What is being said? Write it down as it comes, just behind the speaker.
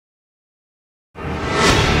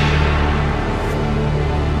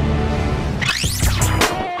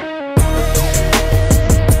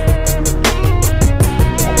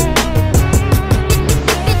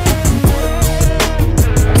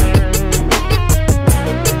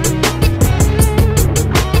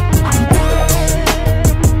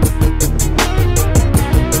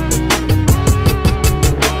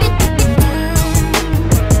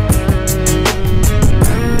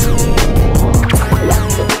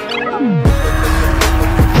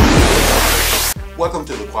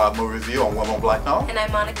Bob Movie Review. I'm Wilma Blacknall. And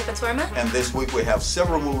I'm Monica Patorma. And this week we have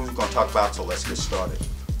several movies we're going to talk about, so let's get started.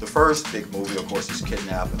 The first big movie, of course, is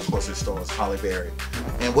Kidnap, and of course it stars Halle Berry.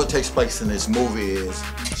 And what takes place in this movie is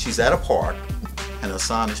she's at a park, and her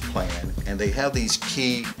son is playing, and they have these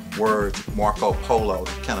key words, Marco Polo,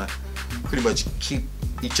 to kind of pretty much keep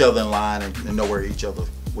each other in line and know where each other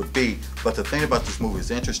would be. But the thing about this movie is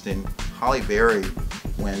interesting. Halle Berry,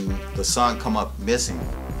 when the son come up missing,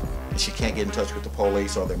 and she can't get in touch with the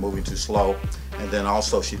police or they're moving too slow, and then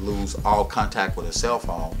also she loses all contact with her cell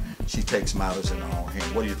phone, she takes matters in her own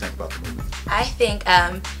hand. What do you think about the movie? I think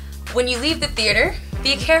when you leave the theater,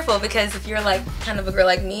 be careful, because if you're like kind of a girl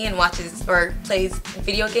like me and watches or plays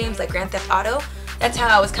video games like Grand Theft Auto, that's how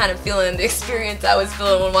I was kind of feeling, the experience I was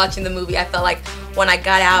feeling when watching the movie. I felt like when I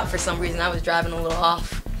got out, for some reason, I was driving a little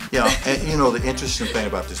off. Yeah, and you know the interesting thing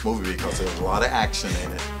about this movie, because there's a lot of action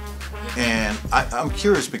in it, and I'm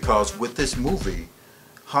curious because with this movie,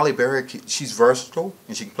 Halle Berry, she's versatile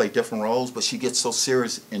and she can play different roles, but she gets so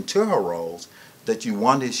serious into her roles that you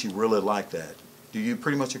wonder if she really like that. Do you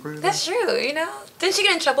pretty much agree with that? That's true, you know. Didn't she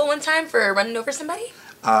get in trouble one time for running over somebody?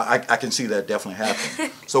 I can see that definitely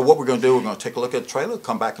happening. So what we're going to do, we're going to take a look at the trailer,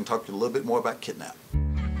 come back and talk to you a little bit more about Kidnap.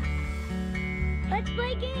 Let's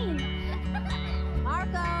play games.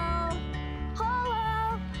 Marco.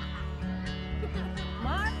 Polo.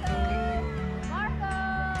 Marco.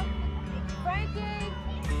 Marco. Frankie.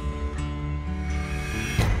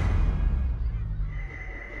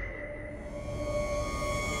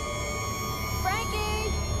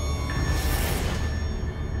 Frankie.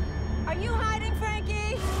 Are you hiding,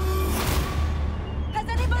 Frankie? Has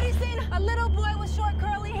anybody seen a little boy with short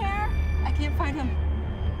curly hair? I can't find him.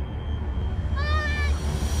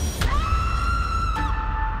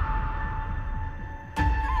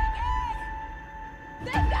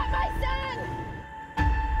 They've got my son!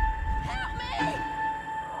 Help me!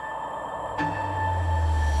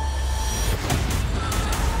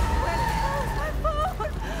 Where the hell is my phone?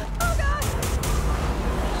 Oh God!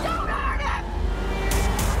 Don't hurt him!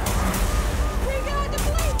 We got the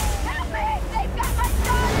police! Help me! They've got my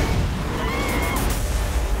son!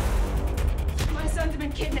 My son's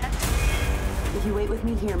been kidnapped. If you wait with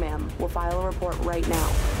me here, ma'am, we'll file a report right now.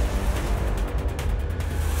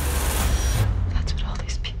 That's what all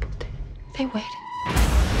these people did. They waited.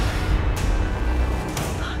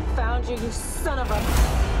 Found you, you son of a...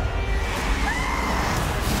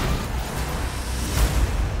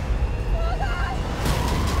 Oh God!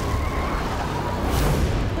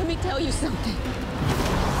 Let me tell you something.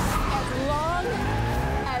 As long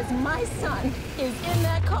as my son is in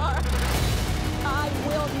that car, I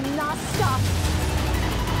will not stop.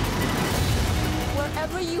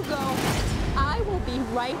 Wherever you go, I will be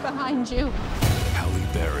right behind you. Halle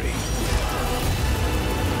Berry.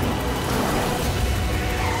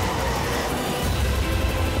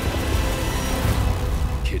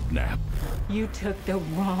 Kidnap. You took the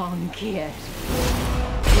wrong kid.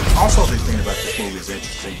 Also, the thing about this movie is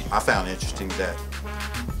interesting. I found interesting that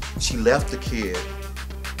she left the kid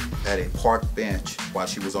at a park bench while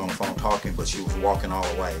she was on the phone talking, but she was walking all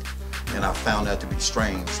the way. And I found that to be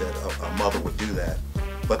strange that a mother would do that.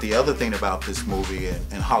 But the other thing about this movie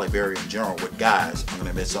and Halle Berry in general with guys, I'm going to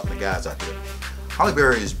admit something to guys out here. Halle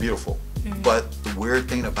Berry is beautiful, but the weird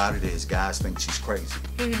thing about it is guys think she's crazy.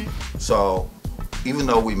 So even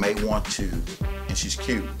though we may want to, and she's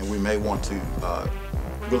cute, and we may want to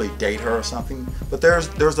really date her or something, but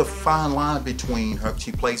there's a fine line between her.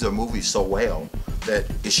 She plays her movies so well that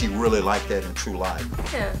is she really like that in true life?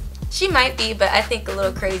 Yeah. She might be, but I think a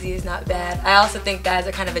little crazy is not bad. I also think guys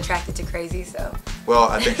are kind of attracted to crazy, so. Well,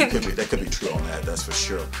 I think that could be true on that, that's for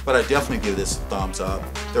sure. But I definitely give this a thumbs up.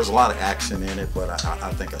 There's a lot of action in it, but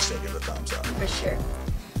I think I still give it a thumbs up. For sure.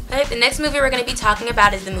 Alright, the next movie we're going to be talking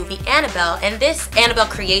about is the movie Annabelle, and this Annabelle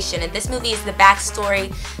creation, and this movie is the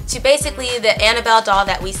backstory to basically the Annabelle doll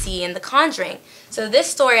that we see in The Conjuring. So this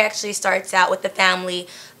story actually starts out with the family,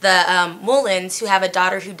 the Mullins, who have a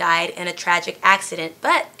daughter who died in a tragic accident,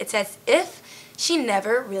 but it's as if she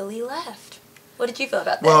never really left. What did you feel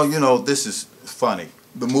about that? Well, you know, this is funny.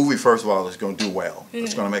 The movie, first of all, is going to do well.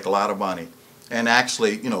 It's going to make a lot of money. And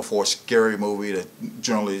actually, you know, for a scary movie that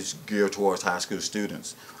generally is geared towards high school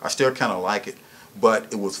students, I still kind of like it.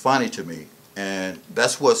 But it was funny to me. And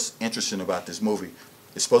that's what's interesting about this movie.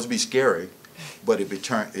 It's supposed to be scary, but it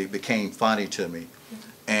became funny to me.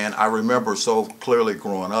 And I remember so clearly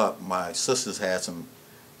growing up, my sisters had some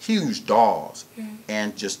huge dolls.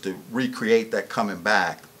 And just to recreate that coming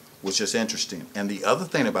back was just interesting. And the other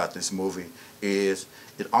thing about this movie is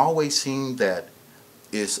it always seemed that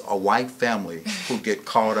it's a white family who get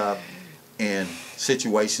caught up in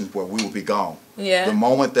situations where we will be gone. Yeah. The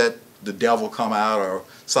moment that the devil come out or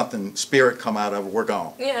something, spirit come out of it, we're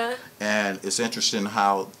gone. Yeah. And it's interesting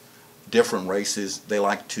how different races, they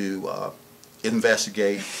like to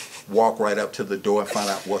investigate, walk right up to the door and find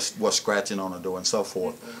out what's scratching on the door and so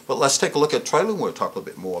forth. But let's take a look at the trailer and we'll talk a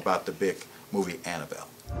little bit more about the big movie Annabelle.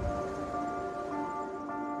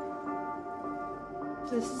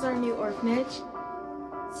 This is our new orphanage.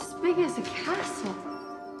 It's as big as a castle.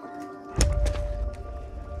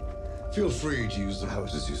 Feel free to use the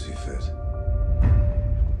house as you see fit.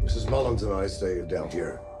 Mrs. Mullins and I stay down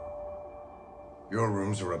here. Your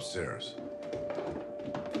rooms are upstairs.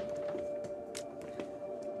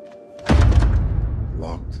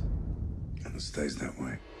 Locked, and it stays that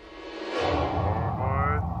way.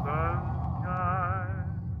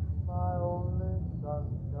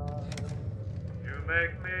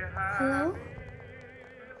 Hello?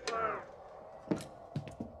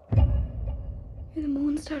 You're the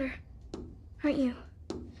Mullins daughter, aren't you?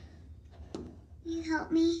 Can you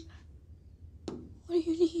help me? What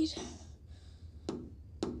do you need?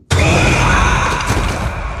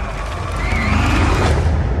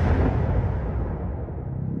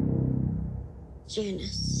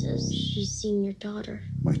 Janice says she's seen your daughter.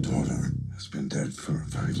 My daughter has been dead for a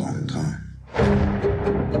very long time.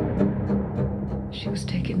 She was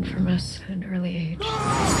taken from us at an early age.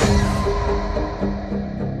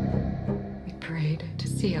 We prayed to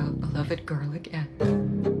see our beloved girl again.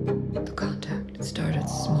 The contact started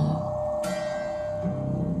small,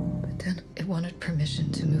 but then it wanted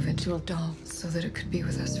permission to move into a doll so that it could be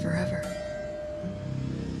with us forever.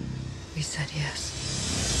 We said yes.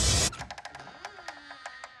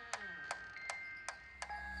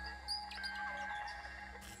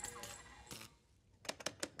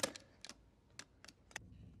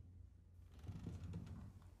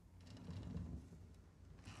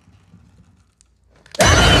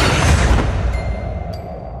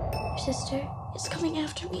 Your sister is coming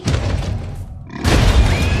after me.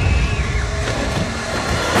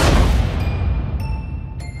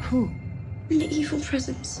 Who? The evil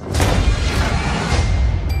presence.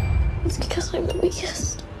 It's because I'm the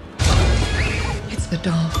weakest. It's the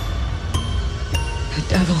doll. The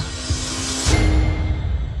devil.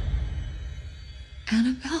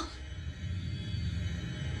 Annabelle?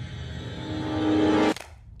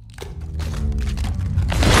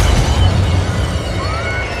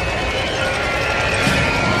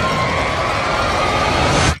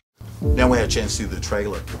 Now we had a chance to see the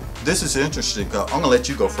trailer. This is interesting. I'm going to let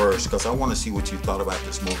you go first because I want to see what you thought about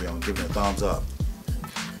this movie. I'm giving it a thumbs up.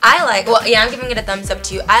 I'm giving it a thumbs up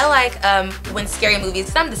too. I like when scary movies,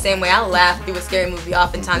 because I'm the same way, I'll laugh through a scary movie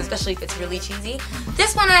oftentimes, especially if it's really cheesy.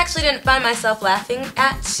 This one I actually didn't find myself laughing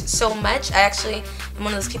at so much. I actually am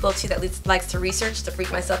one of those people too that likes to research to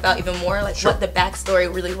freak myself out even more, like what the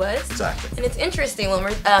backstory really was. Exactly. And it's interesting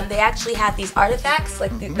when they actually have these artifacts,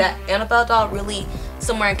 like that Annabelle doll really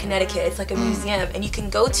somewhere in Connecticut. It's like a museum, and you can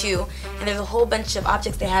go to, and there's a whole bunch of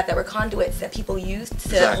objects they have that were conduits that people used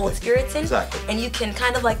to hold spirits in. Exactly. And you can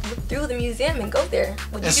kind of like look through the museum and go there.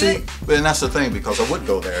 Would you do it? And that's the thing, because I would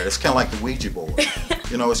go there. It's kind of like the Ouija board.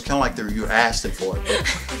 You know, it's kind of like you're asking for it.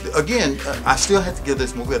 But again, I still have to give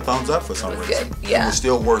this movie a thumbs up for some reason. Good. Yeah. It was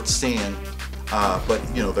still worth seeing. But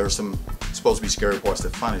you know, there's some supposed to be scary parts, the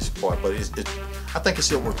funniest part. But I think it's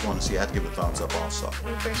still worth one to see. I have to give it a thumbs up also.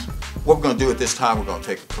 What we're going to do at this time, we're going to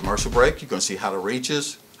take a commercial break. You're going to see how to reach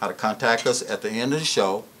us, how to contact us. At the end of the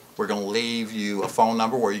show, we're going to leave you a phone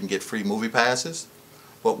number where you can get free movie passes.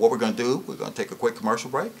 But what we're going to do, we're going to take a quick commercial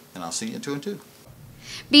break, and I'll see you in 2 and 2.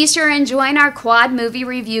 Be sure and join our Quad Movie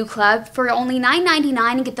Review Club for only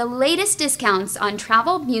 $9.99 and get the latest discounts on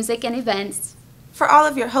travel, music, and events. For all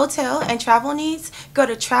of your hotel and travel needs, go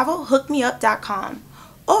to travelhookmeup.com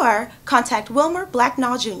or contact Wilmer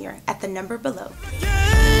Blacknall Jr. at the number below.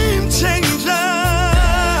 Game changer.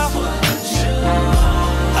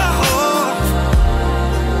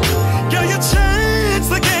 Girl, you changed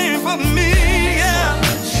the game for me. Yeah.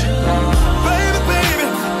 Baby, baby,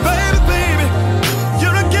 baby, baby,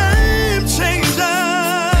 you're a game changer.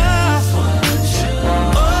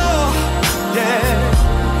 Oh, yeah.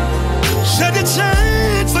 Said you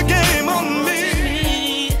changed the game on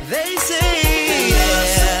me. They say,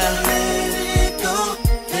 yeah. Let it go,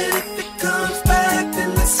 and if it comes back, then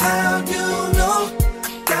that's how you know.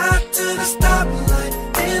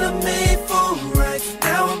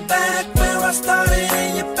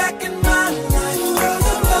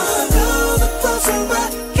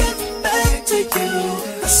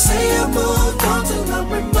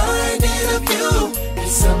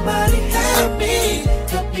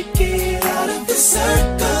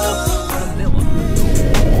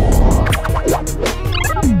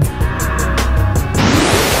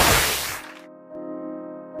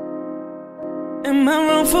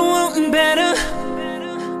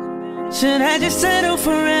 should I just settle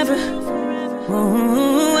forever?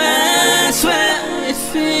 Ooh, I swear it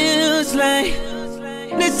feels like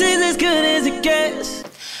this is as good as it gets.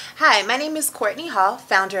 Hi, my name is Courtney Hall,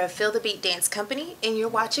 founder of Feel the Beat Dance Company, and you're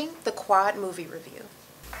watching The Quad Movie Review.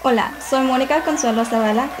 Hola, soy Mónica Consuelo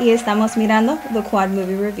Zavala y estamos mirando The Quad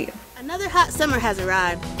Movie Review. Another hot summer has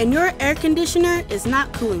arrived, and your air conditioner is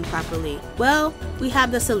not cooling properly. Well, we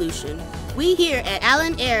have the solution. We here at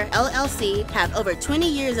Allen Air LLC have over 20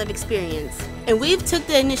 years of experience, and we've took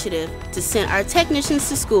the initiative to send our technicians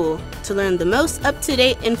to school to learn the most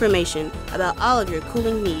up-to-date information about all of your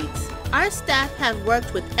cooling needs. Our staff have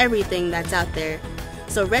worked with everything that's out there,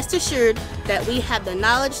 so rest assured that we have the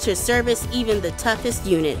knowledge to service even the toughest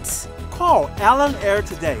units. Call Allen Air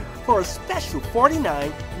today for a special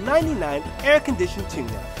 $49.99 air-conditioned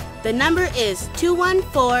tune-up. The number is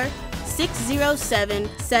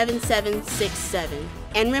 214-607-7767.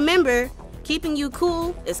 And remember, keeping you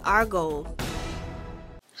cool is our goal.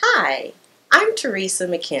 Hi, I'm Teresa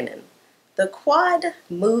McKinnon. The Quad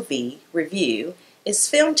Movie Review is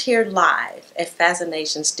filmed here live at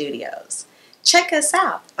Fascination Studios. Check us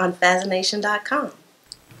out on fascination.com.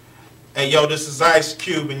 Hey yo, this is Ice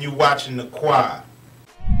Cube and you watching The Quad.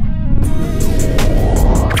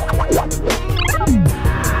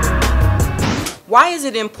 Why is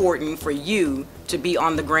it important for you to be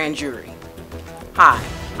on the grand jury? Hi,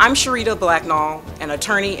 I'm Sharita Blacknall, an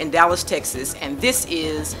attorney in Dallas, Texas, and this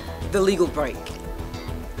is The Legal Break.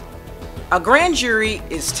 A grand jury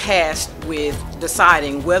is tasked with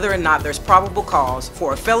deciding whether or not there's probable cause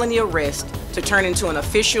for a felony arrest to turn into an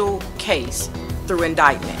official case through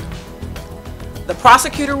indictment. The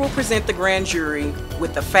prosecutor will present the grand jury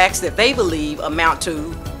with the facts that they believe amount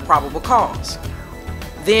to probable cause.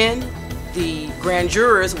 Then the grand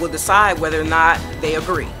jurors will decide whether or not they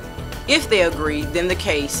agree. If they agree, then the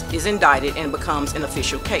case is indicted and becomes an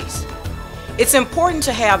official case. It's important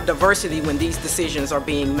to have diversity when these decisions are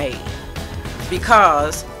being made,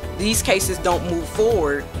 because these cases don't move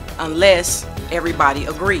forward unless everybody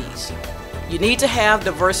agrees. You need to have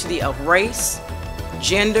diversity of race,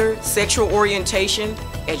 gender, sexual orientation,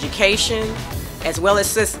 education, as well as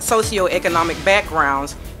socioeconomic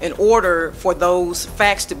backgrounds in order for those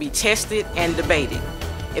facts to be tested and debated.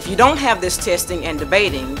 If you don't have this testing and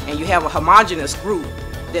debating and you have a homogeneous group,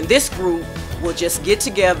 then this group will just get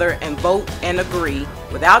together and vote and agree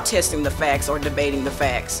without testing the facts or debating the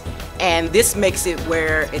facts. And this makes it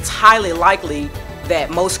where it's highly likely that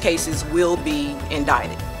most cases will be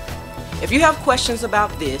indicted. If you have questions about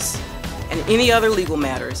this and any other legal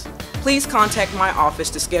matters, please contact my office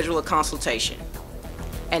to schedule a consultation.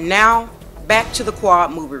 And now, back to the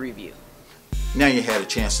Quad Movie Review. Now you had a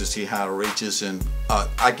chance to see how it reaches, and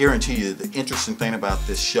I guarantee you the interesting thing about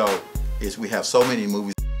this show is we have so many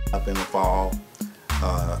movies up in the fall,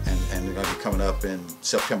 and they're going to be coming up in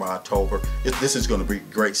September, October. This is going to be a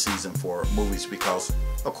great season for movies because,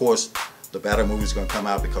 of course, the better movies are going to come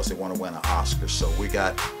out because they want to win an Oscar. So we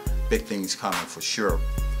got big things coming for sure.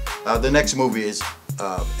 The next movie is,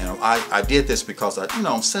 I did this because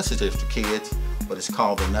I'm sensitive to kids, but it's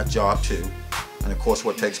called The Nut Job 2. And of course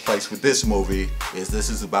what takes place with this movie is this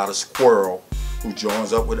is about a squirrel who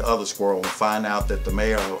joins up with other squirrel and find out that the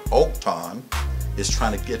mayor of Oakton is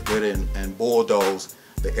trying to get rid of and bulldoze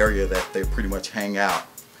the area that they pretty much hang out.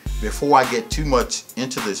 Before I get too much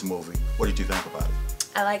into this movie, what did you think about it?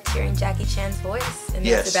 I liked hearing Jackie Chan's voice, and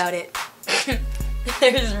yes. That's about it.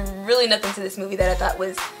 There's really nothing to this movie that I thought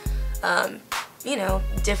was,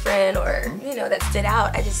 different or, that stood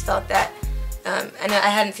out. I just felt that, I know I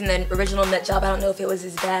hadn't seen the original Nut Job. I don't know if it was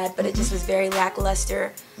as bad, but it just was very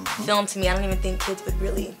lackluster film to me. I don't even think kids would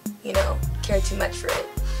really, care too much for it.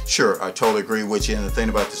 Sure, I totally agree with you. And the thing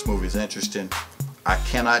about this movie is interesting. I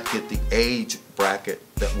cannot get the age bracket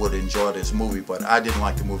that would enjoy this movie, but I didn't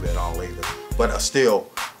like the movie at all either. But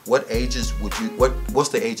still, what ages would you? What's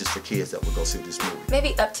the ages for kids that would go see this movie?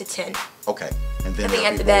 Maybe up to 10. Okay, and then I think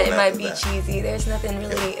after that it might be cheesy. There's nothing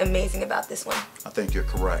really amazing about this one. I think you're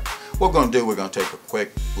correct. What we're going to do, we're going to take a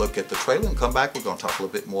quick look at the trailer and come back. We're going to talk a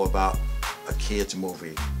little bit more about a kids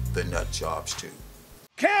movie, The Nut Jobs 2.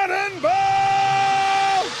 Cannonball!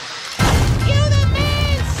 You're the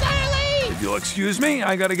man, Shirley! If you'll excuse me,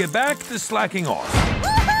 I gotta get back to slacking off.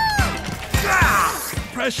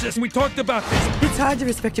 Precious, we talked about this. It's hard to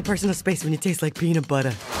respect your personal space when you taste like peanut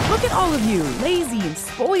butter. Look at all of you, lazy and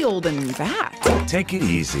spoiled and fat. Take it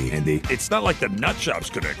easy, Andy. It's not like the nut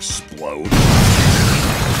shop's gonna explode.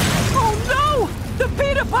 Oh no! The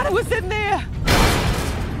peanut butter was in there!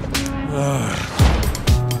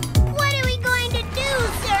 What are we going to do,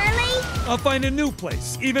 Shirley? I'll find a new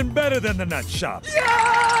place, even better than the nut shop.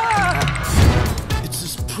 Yeah! It's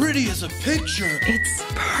this pretty as a picture. It's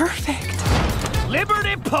perfect.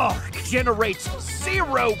 Liberty Park generates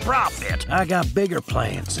zero profit. I got bigger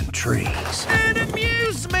plans than trees. An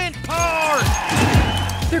amusement park!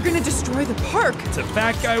 They're gonna destroy the park. It's a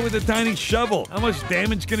fat guy with a tiny shovel. How much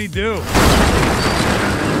damage can he do?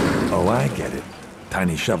 Oh, I get it.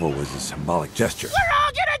 Tiny shovel was a symbolic gesture. We're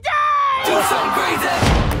all gonna die! Do something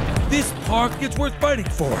crazy! This park is worth fighting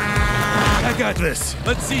for. I got this.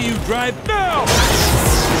 Let's see you drive now!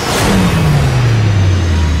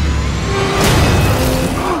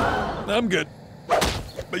 I'm good.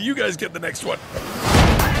 But you guys get the next one.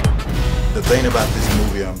 The thing about this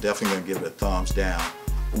movie, I'm definitely gonna give it a thumbs down.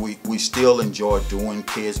 We still enjoy doing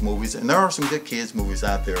kids movies, and there are some good kids movies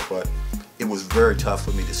out there, but it was very tough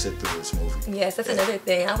for me to sit through this movie. Yes, that's another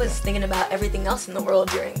thing. I was thinking about everything else in the world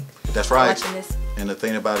during watching this. And the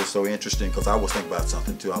thing about it is so interesting because I was thinking about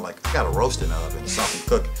something too. I'm like, I got a roasting oven, something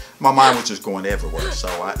cooking. My mind was just going everywhere, so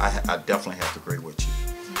I definitely have to agree with you.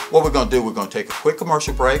 What we're going to do, we're going to take a quick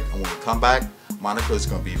commercial break, and when we come back, Monica is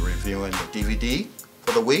going to be reviewing the DVD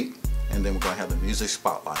for the week, and then we're going to have the music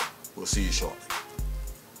spotlight. We'll see you shortly.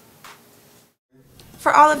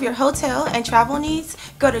 For all of your hotel and travel needs,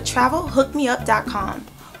 go to travelhookmeup.com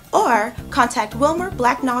or contact Wilmer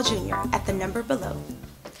Blacknall Jr. at the number below.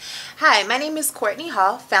 Hi, my name is Courtney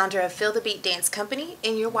Hall, founder of Feel the Beat Dance Company,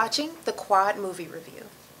 and you're watching the Quad Movie Review.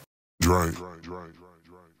 Drake.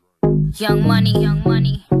 Young money, young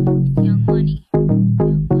money, young money,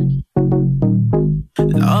 young money.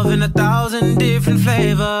 Love in 1,000 different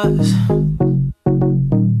flavors.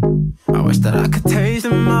 I wish that I could taste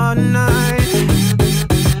them all night.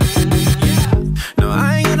 No,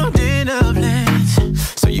 I ain't got no dinner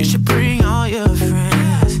plans, so you should bring all your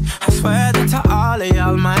friends. I swear that to all of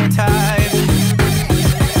y'all my type.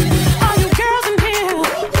 All you girls in here,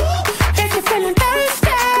 if you're feeling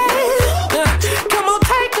thirsty, come on,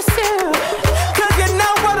 take a sip, 'cause you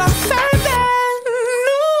know what I'm serving.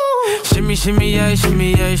 Shimmy, shimmy, yeah, shimmy,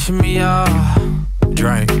 yeah, shimmy, yeah.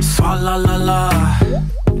 Drink, swalla la la.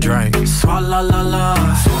 Drink, swalla la la.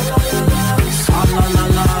 Swalla la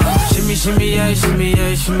la. Shimmy, shimmy, yeah, shimmy,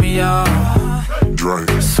 yeah, shimmy, yeah. Drink,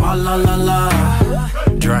 swalla la la.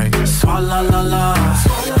 Drink, swalla la la.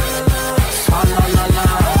 Swalla la la.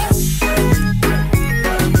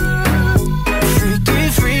 Freaky,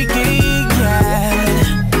 freaky, yeah.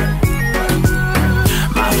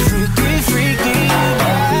 My freaky, freaky,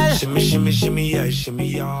 yeah. Shimmy, shimmy, shimmy, yeah, shimmy,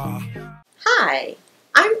 yeah. Hi,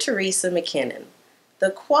 I'm Teresa McKinnon. The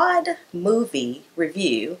Quad Movie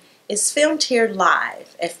Review is filmed here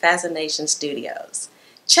live at Fascination Studios.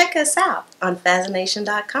 Check us out on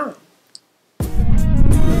fascination.com.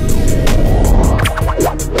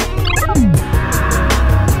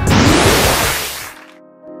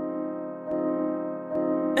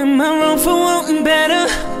 Am I wrong for wanting better?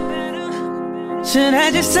 Should I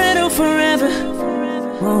just settle forever?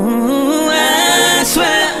 Ooh, I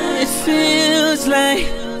swear it feels like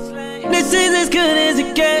this is as good as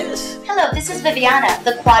it gets. Hello, this is Viviana.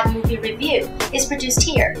 The Quad Movie Review is produced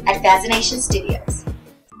here at Fascination Studios.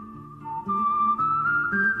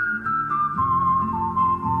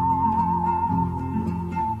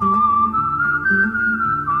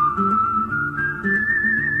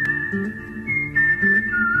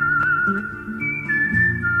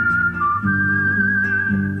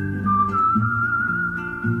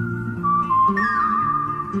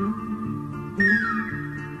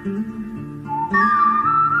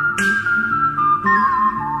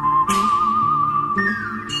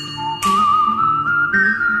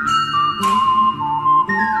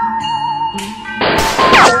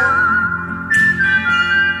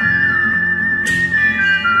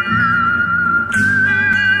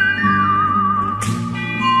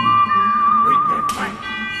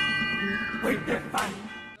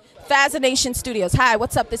 Fascination Studios. Hi,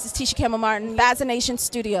 what's up? This is Tisha Campbell Martin, Fascination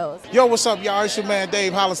Studios. Yo, what's up, y'all? It's your man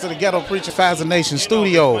Dave Hollister, the Ghetto Preacher, Fascination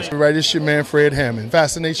Studios. Right, it's your man Fred Hammond,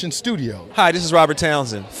 Fascination Studios. Hi, this is Robert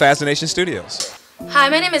Townsend, Fascination Studios. Hi,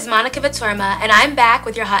 my name is Monica Vitorma, and I'm back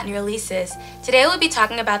with your hot new releases. Today we'll be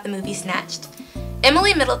talking about the movie Snatched.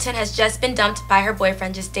 Emily Middleton has just been dumped by her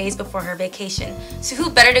boyfriend just days before her vacation. So who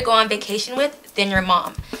better to go on vacation with than your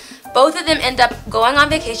mom? Both of them end up going on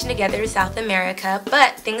vacation together to South America,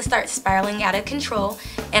 but things start spiraling out of control,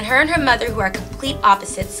 and her and her mother, who are complete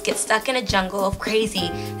opposites, get stuck in a jungle of crazy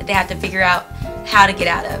that they have to figure out how to get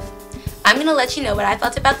out of. I'm going to let you know what I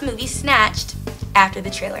felt about the movie Snatched after the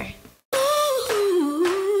trailer.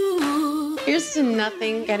 Here's to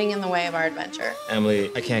nothing getting in the way of our adventure. Emily,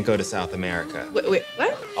 I can't go to South America. Wait,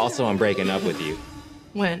 what? Also, I'm breaking up with you.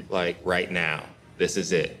 When? Like, right now. This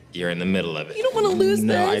is it. You're in the middle of it. You don't want to lose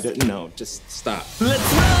No, I this. don't. No, just stop.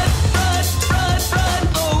 Let's run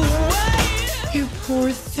away. You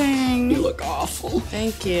poor thing. You look awful.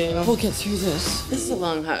 Thank you. We'll get through this. This is a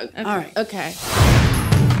long hug. Okay. All right. Okay.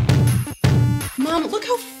 Mom, look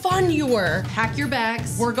how fun you were. Pack your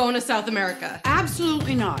bags. We're going to South America.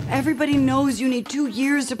 Absolutely not. Everybody knows you need 2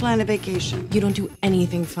 years to plan a vacation. You don't do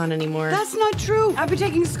anything fun anymore. That's not true. I've been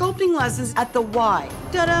taking sculpting lessons at the Y.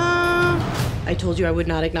 Ta-da! I told you I would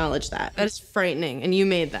not acknowledge that. That is frightening, and you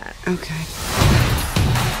made that. Okay.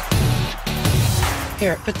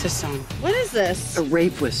 Here, put this on. What is this? A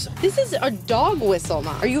rape whistle. This is a dog whistle,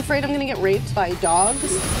 Mom. Are you afraid I'm gonna get raped by dogs?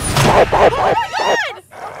 Oh my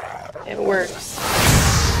God! It works.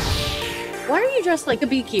 Why are you dressed like a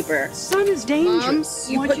beekeeper? Sun is dangerous.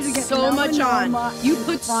 Mom, you put so much on. You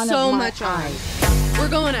put so much on. We're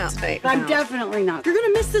going out tonight. I'm definitely not. You're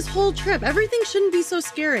gonna miss this whole trip. Everything shouldn't be so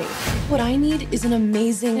scary. What I need is an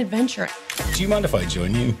amazing adventure. Do you mind if I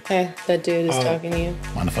join you? Hey, that dude is talking to you.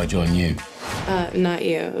 Mind if I join you? Not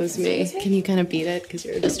you. It was me. Can you kind of beat it? Because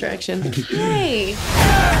you're a distraction. Hey!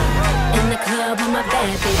 In the club with my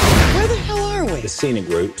bad baby. Where the hell are we? The scenic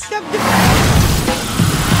route. Oh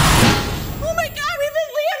my God, we've been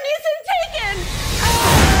Liam Neeson taken!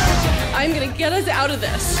 I'm gonna get us out of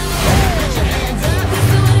this.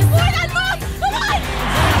 Oh my God, Mom! Come on!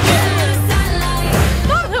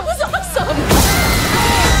 Mom, that was awesome!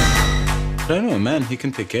 I don't know, man. He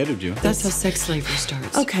can take care of you. That's how sex slavery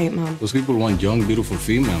starts. Okay, Mom. Those people want young, beautiful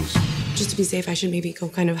females. Just to be safe, I should maybe go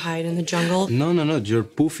kind of hide in the jungle. No. Your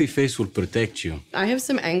poofy face will protect you. I have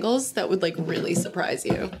some angles that would like really surprise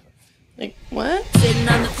you. Like, what? Sitting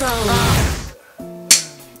on the throne.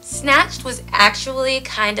 Snatched was actually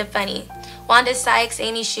kind of funny. Wanda Sykes,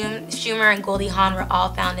 Amy Schumer, and Goldie Hawn were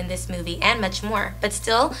all found in this movie, and much more. But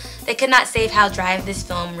still, they could not save how dry this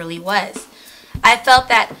film really was. I felt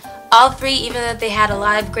that all three, even though they had a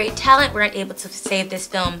lot of great talent, weren't able to save this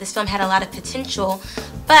film. This film had a lot of potential,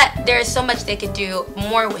 but there is so much they could do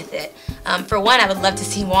more with it. For one, I would love to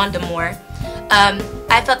see Wanda more.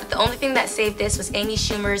 I felt that the only thing that saved this was Amy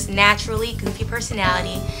Schumer's naturally goofy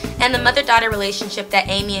personality, and the mother-daughter relationship that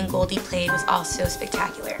Amy and Goldie played was also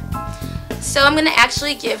spectacular. So I'm going to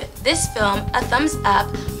actually give this film a thumbs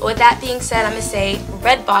up, but with that being said, I'm going to say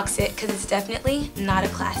red box it because it's definitely not a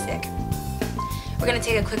classic. We're going to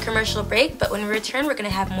take a quick commercial break, but when we return, we're going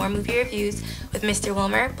to have more movie reviews with Mr.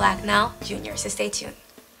 Wilmer Blacknell Jr., so stay tuned.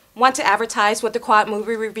 Want to advertise with the Quad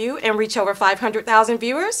Movie Review and reach over 500,000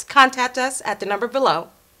 viewers? Contact us at the number below.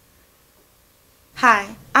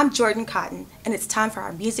 Hi, I'm Jordan Cotton, and it's time for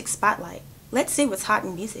our music spotlight. Let's see what's hot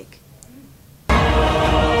in music.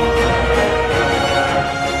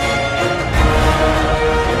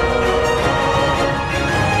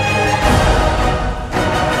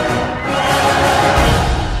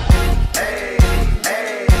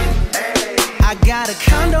 I got a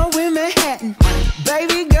condo in Manhattan.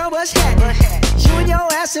 Baby girl, what's happening? You and your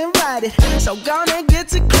ass invited, so gonna get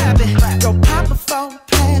to clapping. Go pop it for a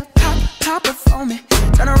plan, pop it for me.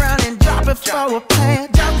 Turn around and drop it for a plan,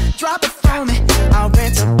 drop it for me. I'll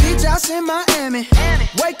rent a beach house in Miami.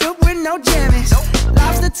 Wake up with no jammies.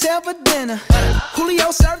 Lobster tail for dinner.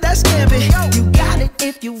 Julio served that scampi. You got it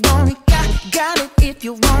if you want it. Got it if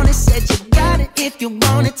you want it. Said you got it if you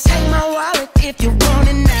want it. Take my wallet if you want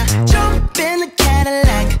it now. Jump in the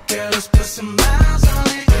Cadillac. Girl, let's put some miles on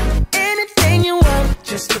it. Anything you want,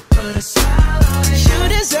 just to put a smile on it. You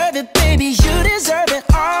deserve it, baby. You deserve it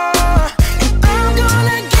all. And I'm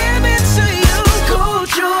gonna give it to you. Gold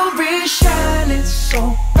jewelry shining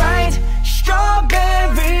so bright.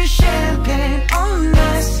 Strawberry champagne on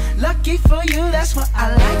us. Lucky for you, that's what I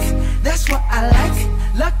like. That's what I like.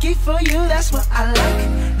 Lucky for you, that's what I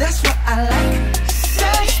like. That's what I like.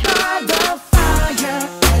 Sex by the fire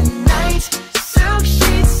at night. Silk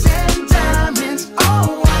sheets and diamonds,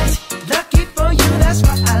 all white. Lucky for you, that's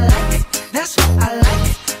what I like. That's what I like.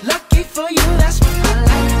 Lucky for you, that's what I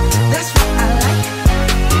like. That's what I like.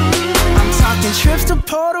 I'm talking trips to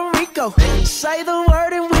Puerto Rico. Say the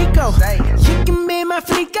word and we go. You can be my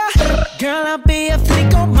flica. Girl, I'll be a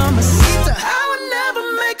flico, mamacita. I would never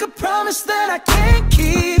make a promise that I can't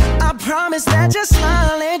keep. I promise that your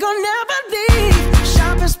smile ain't gonna never leave.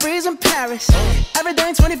 Shopping sprees in Paris.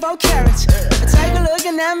 Everything 24 carats. Take a look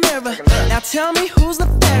in that mirror. Now tell me who's the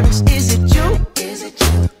fairest. Is it you? Is it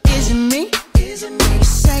you? Is it me? Is it me?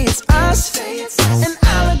 Say it's us. And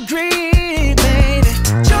I'll agree, baby.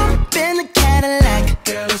 Jump in the Cadillac.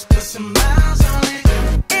 Girl, let's put some miles on it.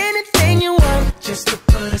 Anything you want, just to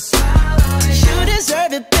put a smile on it. You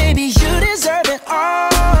deserve it, baby. You deserve it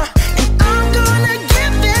all. And I'm gonna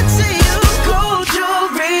give it to you. Gold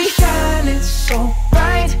jewelry shining so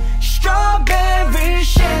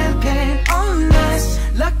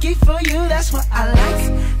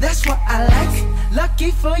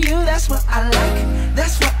I like,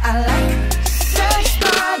 that's what I like. Sex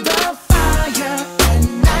by the fire at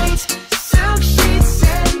night, silk sheets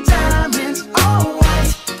and diamonds, all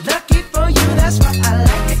white. Lucky for you, that's what I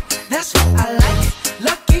like, that's what I like.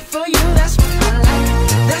 Lucky for you, that's what I like,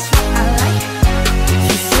 that's what I like.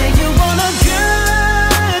 You say you want a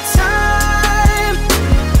good time,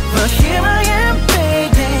 but here I am,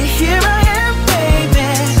 baby, here I am, baby.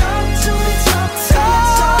 Talk to me, talk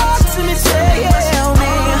to me, tell me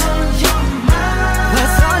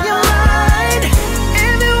what's on your mind.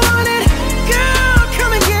 If you want it, girl,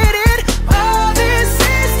 come and get it. All this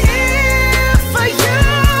is here for you.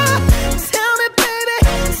 Tell me, baby,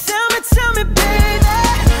 tell me, baby,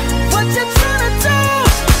 what you tryna do?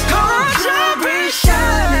 Strawberry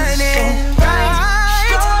shining bright,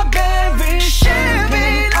 strawberry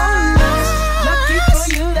champagne on us. Lucky for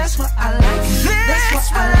you, that's what I like, that's what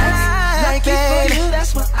I like. Lucky for you,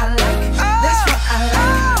 that's what I like, that's what I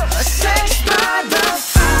like. Sex by the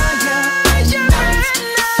fire at night,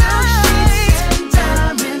 silk sheets and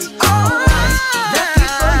diamonds, all white. Lucky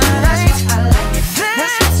for you, that's what I like,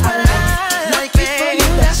 that's what I like. Lucky for you,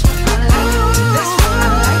 that's what I like, that's what I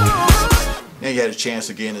like. Now you had a chance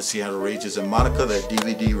again to see How It Rages. And Monica, that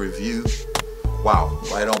DVD review, wow,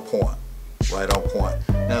 right on point, right on point.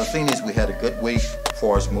 Now the thing is, we had a good week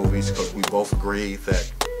for us movies because we both agreed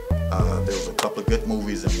that there was a couple of good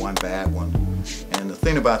movies and one bad one. And the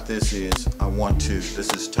thing about this is, this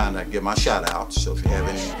is time to give my shout outs. So if you have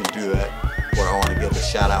any, you can do that. Where I want to give a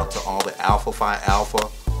shout out to all the Alpha Phi Alpha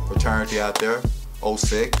fraternity out there,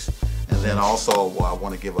 06. And then also I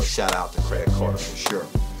want to give a shout out to Craig Carter for sure.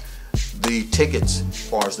 The tickets, as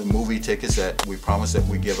far as the movie tickets that we promise that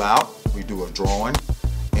we give out, we do a drawing.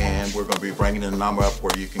 And we're going to be bringing the number up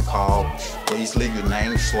where you can call. Please leave your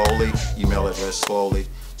name slowly, email address slowly,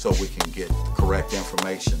 so we can get correct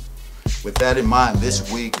information. With that in mind,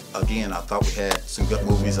 this week, again, I thought we had some good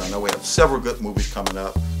movies. I know we have several good movies coming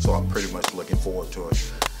up, so I'm pretty much looking forward to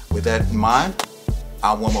it. With that in mind,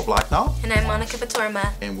 I'm Wilmer Blacknall. And I'm Monica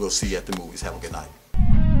Patorma. And we'll see you at the movies. Have a good night.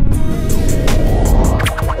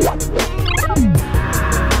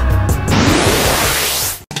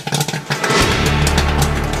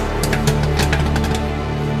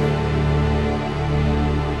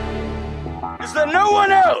 Is there no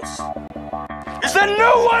one else? Is there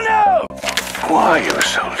no one else? Who are you,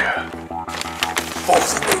 soldier?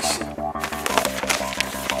 Fascination.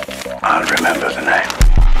 I'll remember the name.